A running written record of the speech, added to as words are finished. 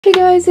Hey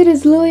guys, it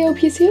is Lily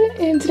LPS here,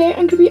 and today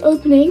I'm going to be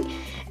opening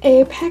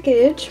a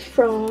package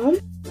from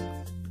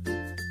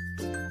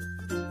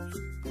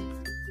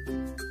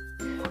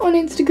on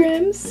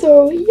Instagram.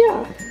 So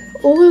yeah,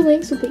 all the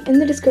links will be in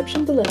the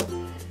description below.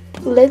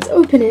 Let's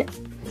open it.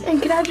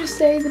 And can I just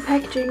say the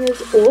packaging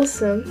is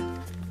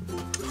awesome.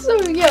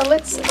 So yeah,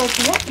 let's open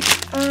it.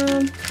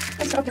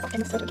 Let's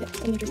open it so I don't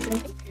get any juice or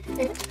anything.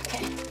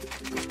 Okay.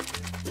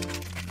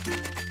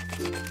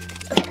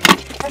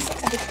 I'm so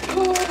excited.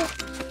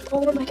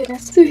 Oh my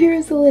goodness. So here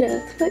is the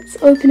letter.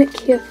 Let's open it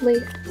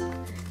carefully.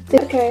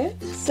 Okay,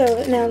 so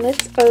now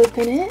let's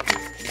open it.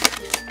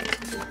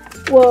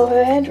 Whoa,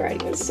 her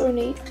handwriting is so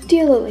neat.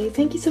 Dear Lily,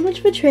 thank you so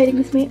much for trading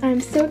with me. I'm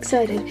so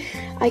excited.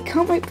 I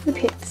can't wait for the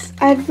pets.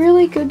 I had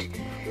really good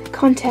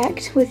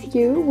contact with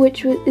you,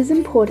 which is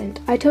important.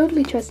 I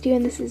totally trust you,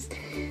 and this is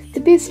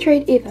the best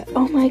trade ever.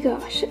 Oh my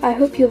gosh. I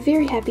hope you're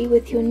very happy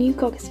with your new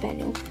Cocker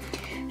Spaniel.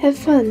 Have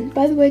fun.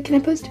 By the way, can I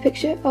post a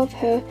picture of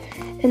her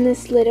in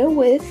this letter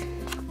with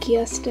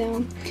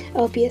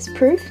Giastamlps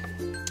proof?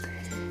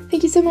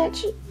 Thank you so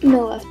much,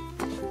 Miller.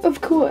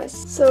 Of course.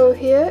 So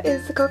here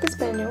is the Cocker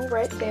Spaniel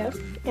right there,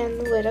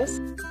 and the letters.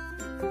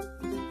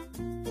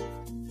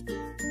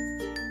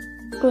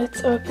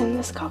 Let's open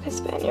this Cocker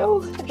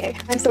Spaniel. Okay,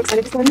 I'm so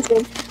excited. This one's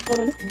been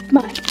on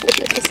my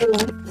list for so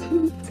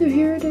long. So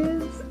here it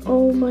is.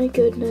 Oh my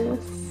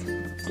goodness.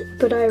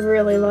 But I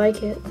really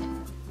like it.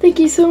 Thank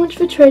you so much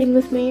for trading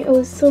with me. It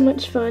was so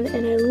much fun,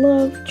 and I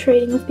love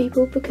trading with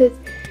people because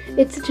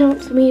it's a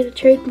chance for me to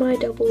trade my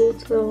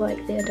doubles for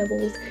like their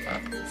doubles.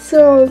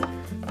 So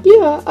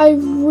yeah, I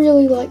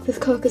really like this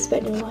Cocker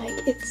Spaniel. Like,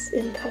 it's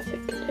in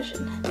perfect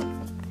condition.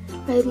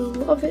 I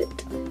love it.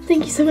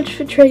 Thank you so much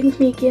for trading with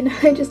me again.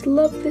 I just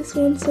love this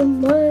one so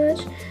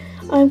much.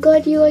 I'm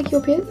glad you like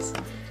your pets.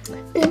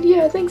 And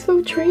yeah, thanks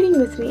for trading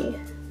with me.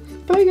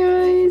 Bye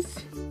guys.